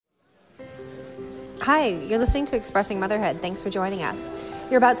Hi, you're listening to Expressing Motherhood. Thanks for joining us.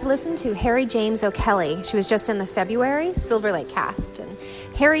 You're about to listen to Harri James O'Kelly. She was just in the February Silverlake cast. And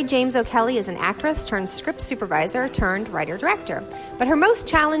Harri James O'Kelly is an actress turned script supervisor turned writer-director. But her most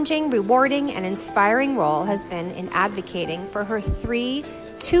challenging, rewarding, and inspiring role has been in advocating for her 3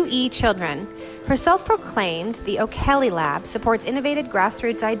 2E children. Her self-proclaimed The O'Kelly Lab supports innovative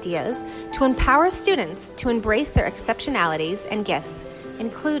grassroots ideas to empower students to embrace their exceptionalities and gifts,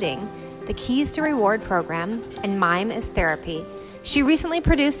 including the Keys to Reward program and Mime is Therapy. She recently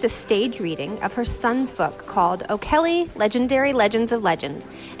produced a stage reading of her son's book called O'Kelly, Legendary Legends of Legend,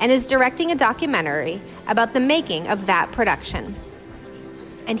 and is directing a documentary about the making of that production.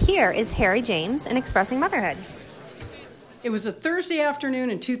 And here is Harri James in Expressing Motherhood. It was a Thursday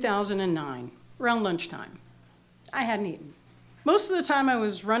afternoon in 2009, around lunchtime. I hadn't eaten. Most of the time I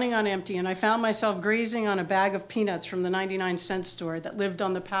was running on empty, and I found myself grazing on a bag of peanuts from the 99-cent store that lived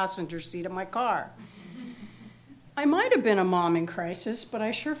on the passenger seat of my car. I might have been a mom in crisis, but I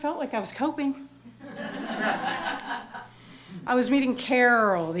sure felt like I was coping. I was meeting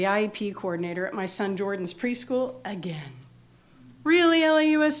Carol, the IEP coordinator at my son Jordan's preschool, again. Really,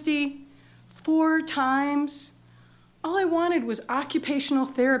 LAUSD? 4 times? All I wanted was occupational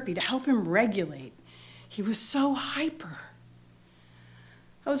therapy to help him regulate. He was so hyper.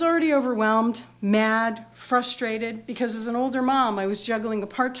 I was already overwhelmed, mad, frustrated, because as an older mom, I was juggling a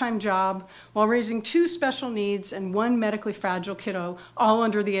part-time job while raising 2 special needs and 1 medically fragile kiddo, all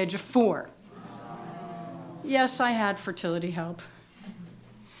under the age of 4. Yes, I had fertility help.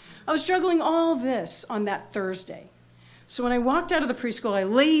 I was juggling all this on that Thursday. So when I walked out of the preschool, I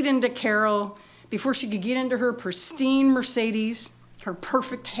laid into Carol before she could get into her pristine Mercedes, her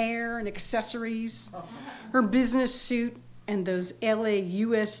perfect hair and accessories, her business suit, and those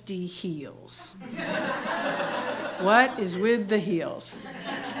LAUSD heels. What is with the heels?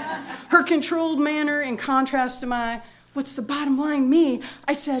 Her controlled manner in contrast to my, what's the bottom line me,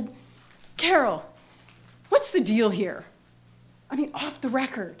 I said, Carol, what's the deal here? I mean, off the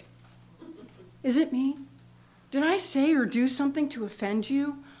record. Is it me? Did I say or do something to offend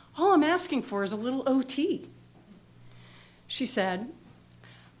you? All I'm asking for is a little OT. She said,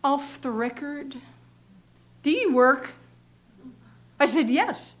 off the record, do you work? I said,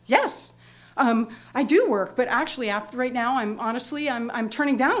 yes. I do work, but actually right now, I'm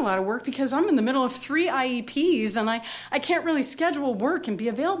turning down a lot of work because I'm in the middle of 3 IEPs and I can't really schedule work and be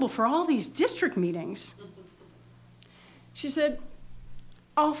available for all these district meetings. She said,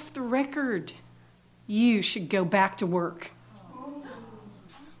 off the record, you should go back to work.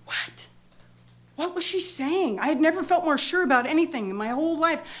 What? What was she saying? I had never felt more sure about anything in my whole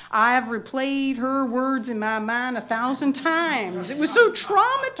life. I have replayed her words in my mind 1,000 times. It was so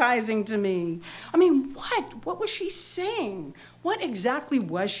traumatizing to me. I mean, what? What was she saying? What exactly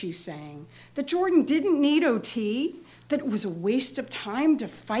was she saying? That Jordan didn't need OT? That it was a waste of time to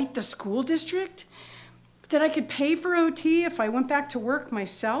fight the school district? That I could pay for OT if I went back to work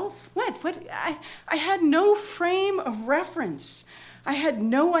myself? What? I had no frame of reference. I had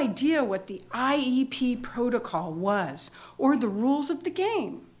no idea what the IEP protocol was or the rules of the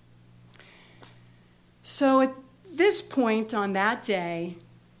game. So at this point on that day,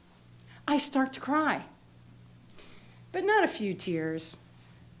 I start to cry. But not a few tears.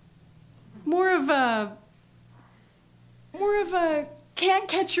 More of a can't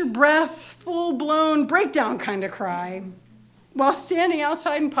catch your breath, full-blown breakdown kind of cry while standing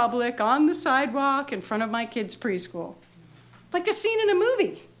outside in public on the sidewalk in front of my kids' preschool. Like a scene in a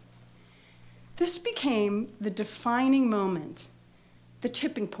movie. This became the defining moment, the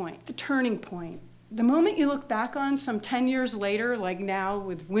tipping point, the turning point, the moment you look back on some 10 years later, like now,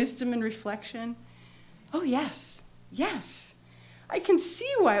 with wisdom and reflection. Oh, yes. I can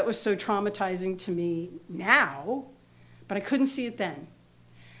see why it was so traumatizing to me now, but I couldn't see it then.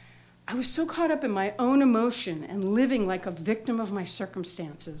 I was so caught up in my own emotion and living like a victim of my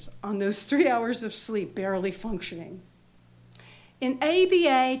circumstances on those 3 hours of sleep, barely functioning. In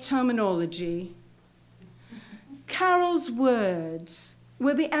ABA terminology, Carol's words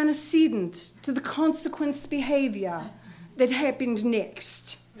were the antecedent to the consequence behavior that happened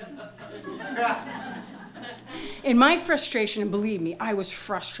next. In my frustration, and believe me, I was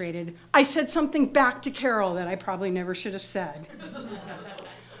frustrated, I said something back to Carol that I probably never should have said.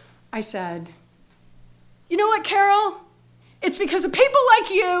 I said, you know what, Carol? It's because of people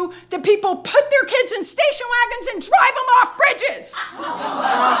like you that people put their kids in station wagons and drive them off bridges.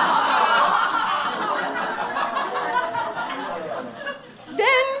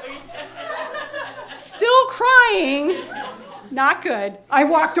 Then, still crying, not good, I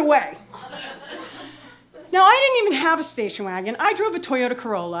walked away. Now, I didn't even have a station wagon. I drove a Toyota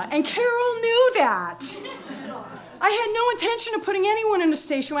Corolla, and Carol knew that. I had no intention of putting anyone in a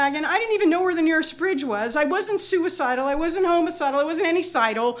station wagon. I didn't even know where the nearest bridge was. I wasn't suicidal. I wasn't homicidal. I wasn't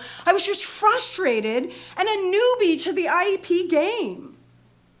anycidal. I was just frustrated and a newbie to the IEP game.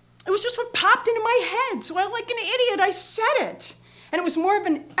 It was just what popped into my head. So like an idiot, I said it. And it was more of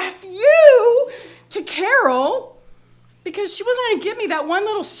an F you to Carol because she wasn't going to give me that one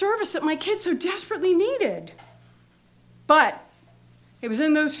little service that my kids so desperately needed. But it was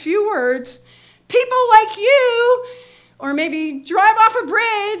in those few words, people like you, or maybe drive off a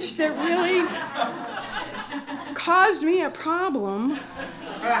bridge, that really caused me a problem.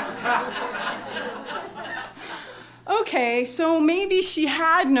 Okay, so maybe she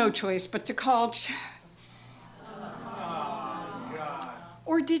had no choice but to call...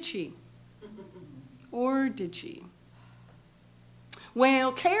 Or did she? Or did she?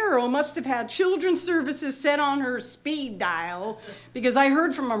 Well, Carol must have had children's services set on her speed dial because I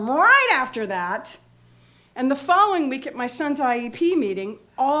heard from them right after that. And the following week at my son's IEP meeting,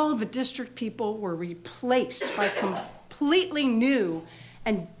 all the district people were replaced by a completely new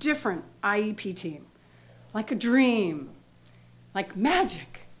and different IEP team. Like a dream, like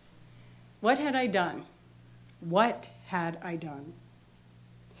magic. What had I done? What had I done?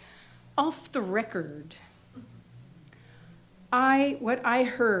 Off the record, what I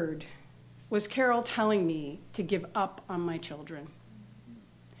heard was Carol telling me to give up on my children.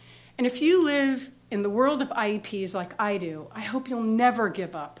 And if you live in the world of IEPs like I do, I hope you'll never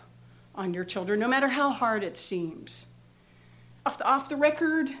give up on your children, no matter how hard it seems. Off the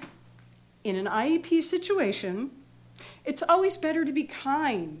record, in an IEP situation, it's always better to be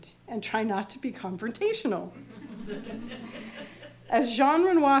kind and try not to be confrontational. As Jean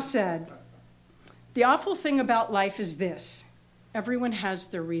Renoir said, the awful thing about life is this: everyone has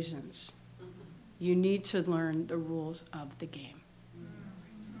their reasons. You need to learn the rules of the game.